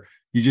 or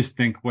you just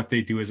think what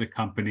they do as a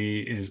company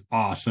is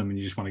awesome and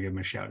you just want to give them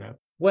a shout out?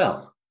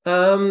 Well,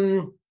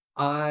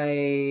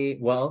 I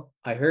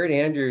heard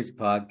Andrew's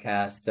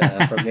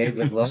podcast from Made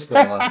with Local.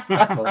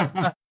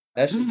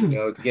 That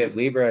should give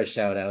Libra a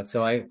shout out.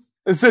 So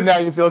now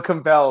you feel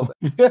compelled.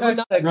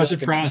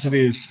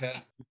 Reciprocities.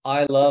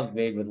 I love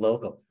Made with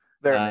Local.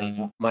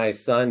 My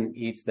son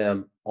eats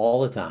them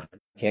all the time.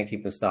 Can't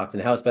keep them stocked in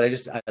the house, but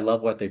I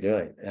love what they're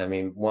doing. I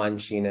mean,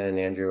 Sheena and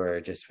Andrew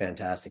are just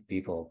fantastic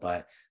people,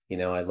 but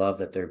I love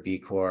that they're B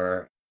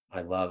Corp.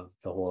 I love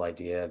the whole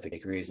idea of the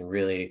bakeries, and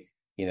really,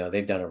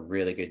 they've done a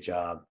really good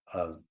job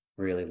of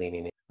really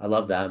leaning in. I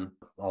love them.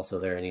 Also,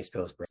 they're an East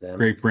Coast brand.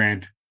 Great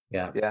brand.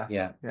 Yeah,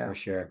 for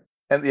sure.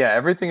 And yeah,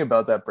 everything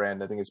about that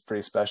brand I think is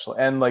pretty special.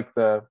 And like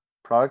the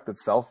product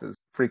itself is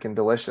freaking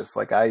delicious.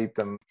 Like I eat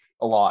them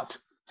a lot.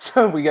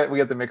 So we get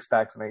the mixed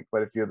packs and I eat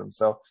quite a few of them.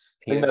 So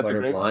peanut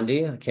butter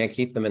blondie, I can't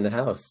keep them in the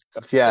house.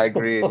 Yeah, I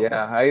agree.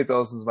 Yeah, I eat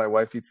those as my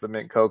wife eats the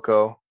mint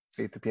cocoa.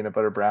 I eat the peanut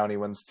butter brownie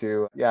ones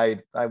too. Yeah,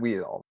 we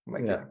eat all.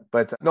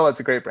 But no,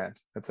 that's a great brand.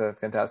 That's a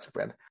fantastic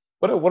brand.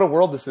 What a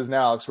world this is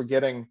now, Alex. We're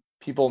getting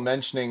people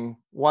mentioning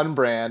one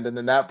brand and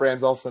then that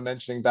brand's also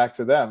mentioning back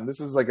to them.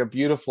 This is like a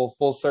beautiful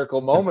full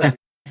circle moment.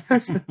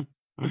 This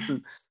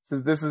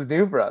is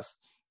new for us.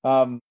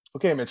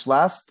 Okay, Mitch,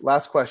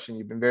 last question.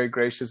 You've been very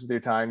gracious with your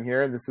time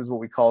here. And this is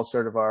what we call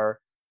sort of our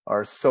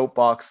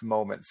soapbox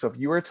moment. So if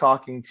you were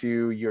talking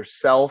to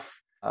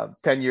yourself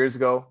 10 years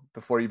ago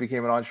before you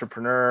became an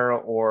entrepreneur,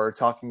 or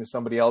talking to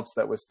somebody else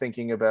that was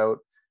thinking about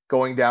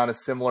going down a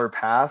similar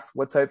path,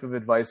 what type of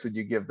advice would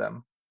you give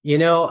them?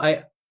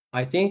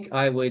 I think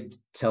I would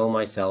tell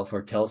myself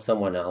or tell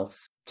someone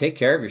else, take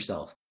care of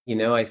yourself.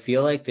 I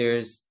feel like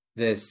there's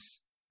this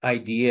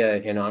idea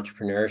in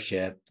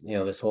entrepreneurship,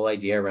 this whole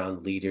idea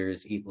around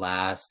leaders eat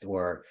last,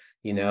 or,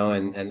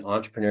 and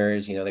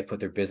entrepreneurs, they put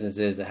their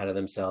businesses ahead of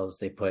themselves.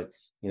 They put,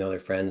 their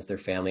friends, their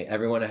family,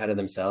 everyone ahead of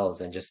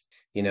themselves. And just,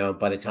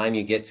 by the time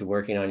you get to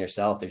working on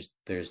yourself,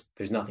 there's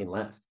nothing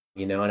left,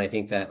 and I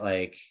think that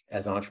like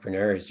as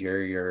entrepreneurs,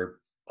 you're your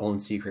own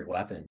secret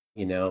weapon,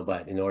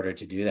 but in order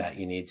to do that,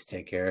 you need to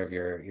take care of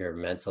your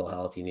mental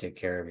health. You need to take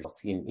care of your health,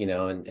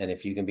 and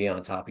if you can be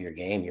on top of your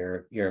game,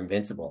 you're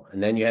invincible.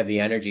 And then you have the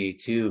energy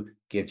to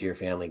give to your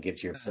family,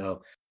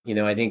 so,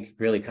 I think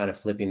really kind of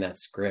flipping that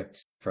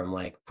script from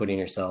like putting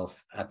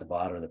yourself at the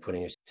bottom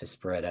to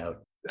spread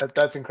out.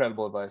 That's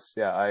incredible advice.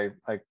 Yeah,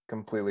 I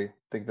completely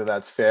think that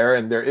that's fair.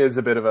 And there is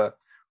a bit of a,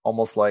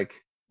 almost like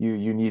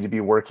you need to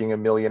be working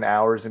 1 million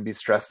hours and be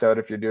stressed out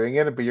if you're doing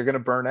it, but you're going to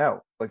burn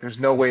out. Like there's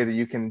no way that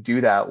you can do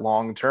that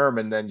long term,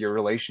 and then your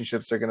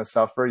relationships are going to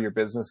suffer, your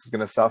business is going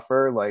to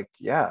suffer. Like,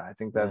 yeah, I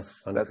think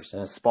that's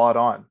spot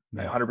on.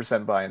 I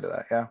 100% buy into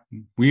that. Yeah,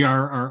 we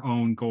are our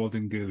own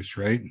golden goose,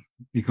 right?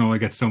 You can only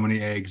get so many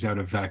eggs out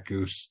of that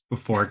goose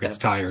before it gets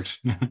tired.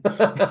 I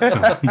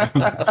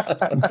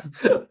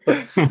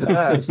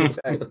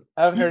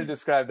haven't heard it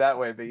described that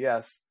way, but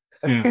yes.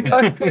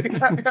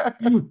 Yeah.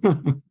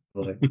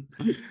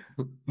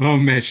 Oh,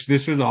 Mitch,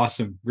 this was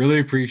awesome. Really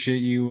appreciate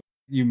you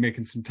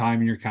making some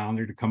time in your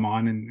calendar to come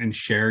on and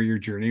share your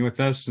journey with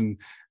us. And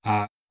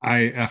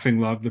I effing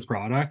love the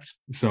product.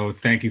 So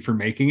thank you for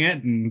making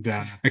it, and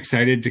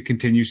excited to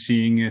continue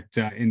seeing it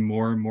in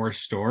more and more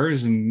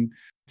stores, and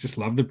just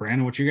love the brand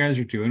and what you guys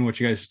are doing, what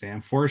you guys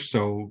stand for.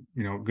 So,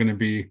 going to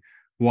be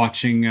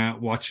watching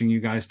you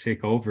guys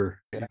take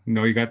over. Yeah.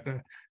 You got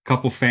a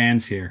couple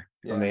fans here.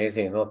 Yeah.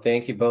 Amazing. Well,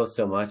 thank you both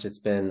so much. It's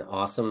been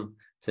awesome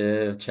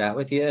to chat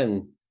with you,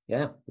 and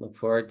look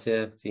forward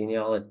to seeing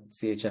you all at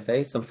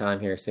CHFA sometime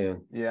here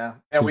soon. Yeah.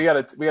 And we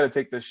gotta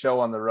take this show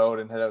on the road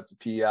and head out to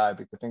PEI,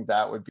 because I think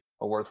that would be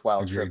a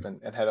worthwhile trip,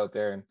 and head out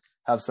there and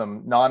have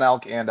some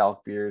non-alc and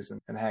alc beers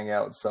and hang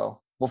out.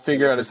 So we'll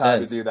figure 100%. Out a time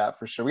to do that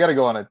for sure. We got to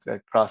go on a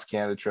cross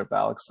Canada trip,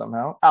 Alex,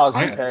 somehow. Alex,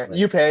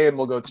 you pay and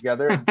we'll go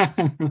together.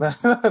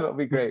 That'll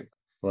be great.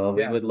 Well,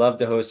 we would love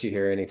to host you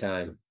here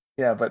anytime.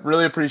 Yeah, but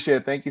really appreciate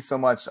it. Thank you so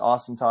much.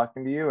 Awesome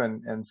talking to you,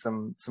 and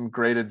some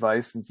great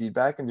advice and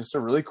feedback, and just a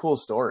really cool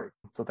story.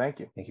 So thank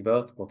you. Thank you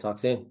both. We'll talk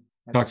soon.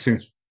 Talk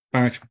soon.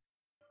 Bye, Mitch.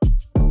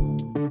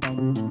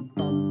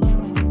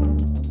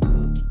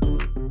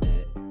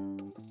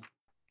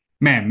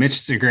 Man, Mitch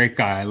is a great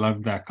guy. I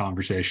loved that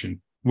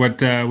conversation.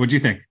 What'd you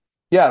think?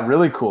 Yeah,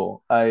 really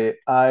cool.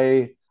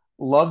 I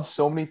loved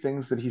so many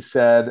things that he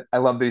said. I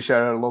love that he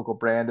shouted out a local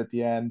brand at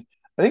the end.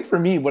 I think for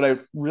me, what I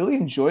really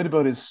enjoyed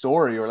about his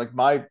story, or like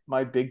my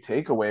big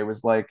takeaway,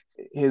 was like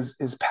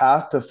his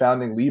path to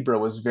founding Libra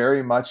was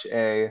very much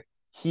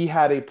he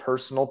had a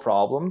personal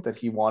problem that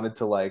he wanted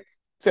to like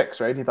fix,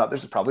 right? He thought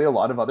there's probably a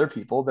lot of other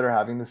people that are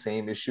having the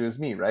same issue as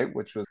me, right?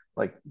 Which was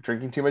like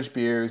drinking too much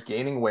beers,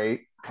 gaining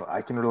weight.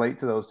 I can relate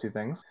to those two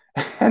things,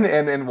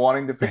 and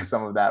wanting to fix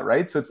some of that,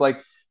 right? So it's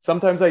like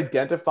sometimes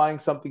identifying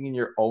something in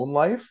your own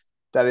life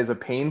that is a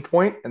pain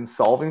point and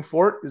solving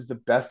for it is the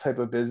best type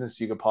of business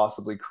you could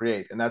possibly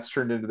create. And that's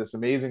turned into this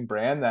amazing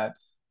brand that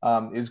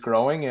is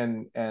growing,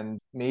 and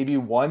maybe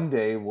one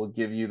day will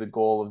give you the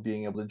goal of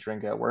being able to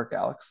drink at work,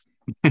 Alex.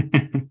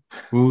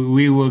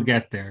 We will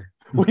get there.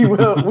 we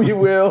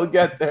will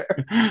get there.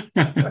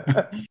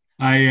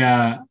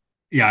 I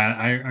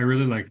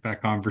really liked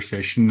that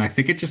conversation. I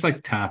think it just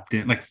like tapped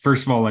in, like,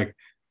 first of all, like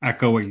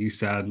echo what you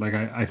said. Like,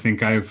 I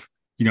think I've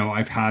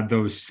had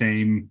those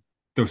same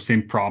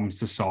problems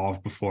to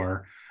solve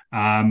before.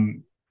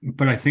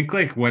 But I think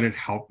like what it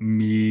helped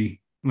me,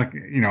 like,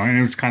 and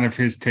it was kind of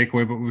his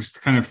takeaway, but it was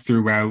kind of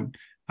throughout,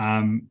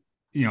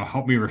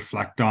 helped me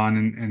reflect on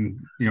and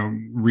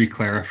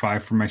re-clarify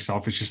for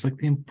myself. It's just like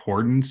the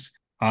importance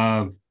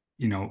of,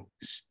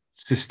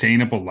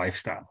 sustainable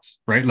lifestyles,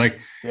 right? Like,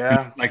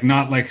 like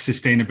not like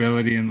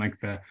sustainability in like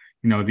the,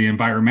 the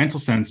environmental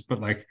sense,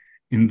 but like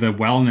in the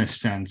wellness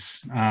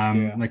sense,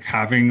 like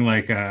having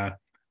like a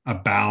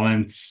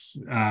balance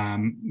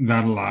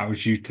that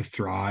allows you to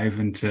thrive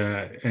and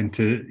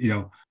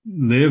to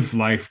live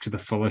life to the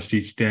fullest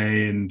each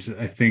day. And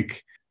I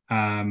think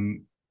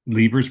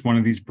Libra is one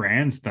of these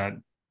brands that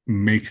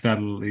makes that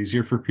a little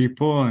easier for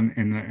people and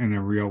in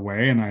a real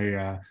way. And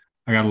I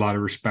got a lot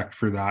of respect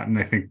for that. And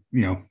I think,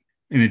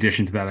 in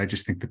addition to that, I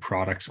just think the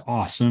product's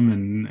awesome.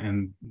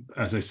 And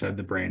as I said,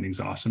 the branding's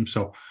awesome.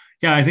 So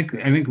yeah, I think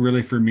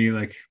really for me,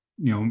 like,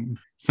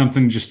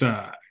 something just,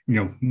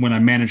 when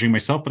I'm managing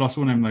myself, but also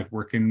when I'm like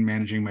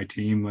managing my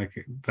team, like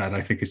that,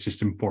 I think it's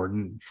just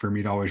important for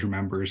me to always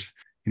remember is,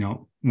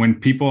 when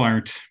people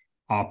aren't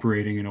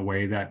operating in a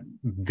way that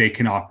they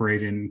can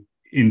operate in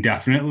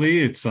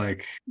indefinitely, it's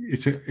like,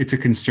 it's a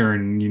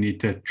concern. You need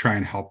to try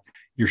and help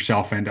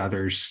yourself and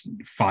others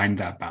find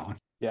that balance.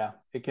 Yeah,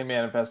 it can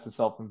manifest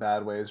itself in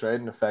bad ways, right?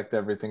 And affect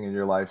everything in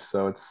your life.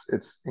 So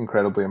it's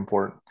incredibly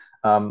important.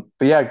 But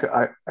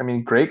yeah, I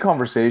mean, great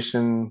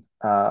conversation.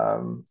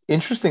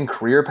 Interesting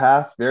career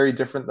path, very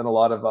different than a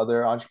lot of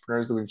other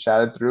entrepreneurs that we've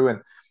chatted through.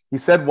 And he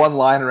said one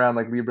line around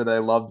like Libra that I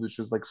loved, which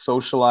was like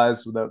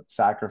socialize without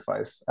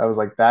sacrifice. I was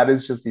like, that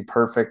is just the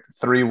perfect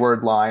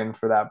 3-word line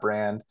for that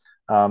brand.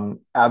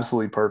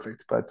 Absolutely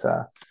perfect. But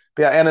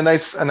yeah, and a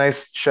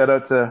nice shout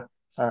out to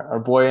our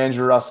boy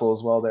Andrew Russell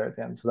as well there at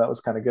the end. So that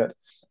was kind of good.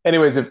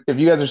 Anyways, if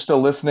you guys are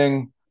still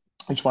listening,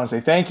 I just want to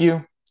say thank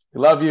you. We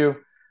love you.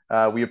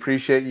 We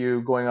appreciate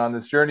you going on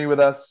this journey with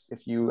us.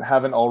 If you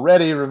haven't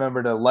already,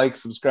 remember to like,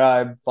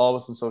 subscribe, follow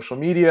us on social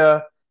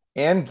media,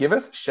 and give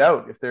us a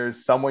shout. If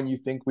there's someone you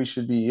think we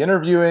should be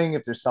interviewing,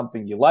 if there's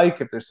something you like,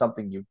 if there's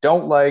something you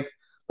don't like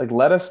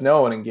let us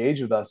know and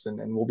engage with us,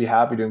 and we'll be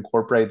happy to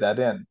incorporate that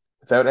in.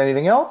 Without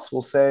anything else,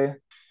 we'll say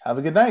have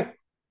a good night.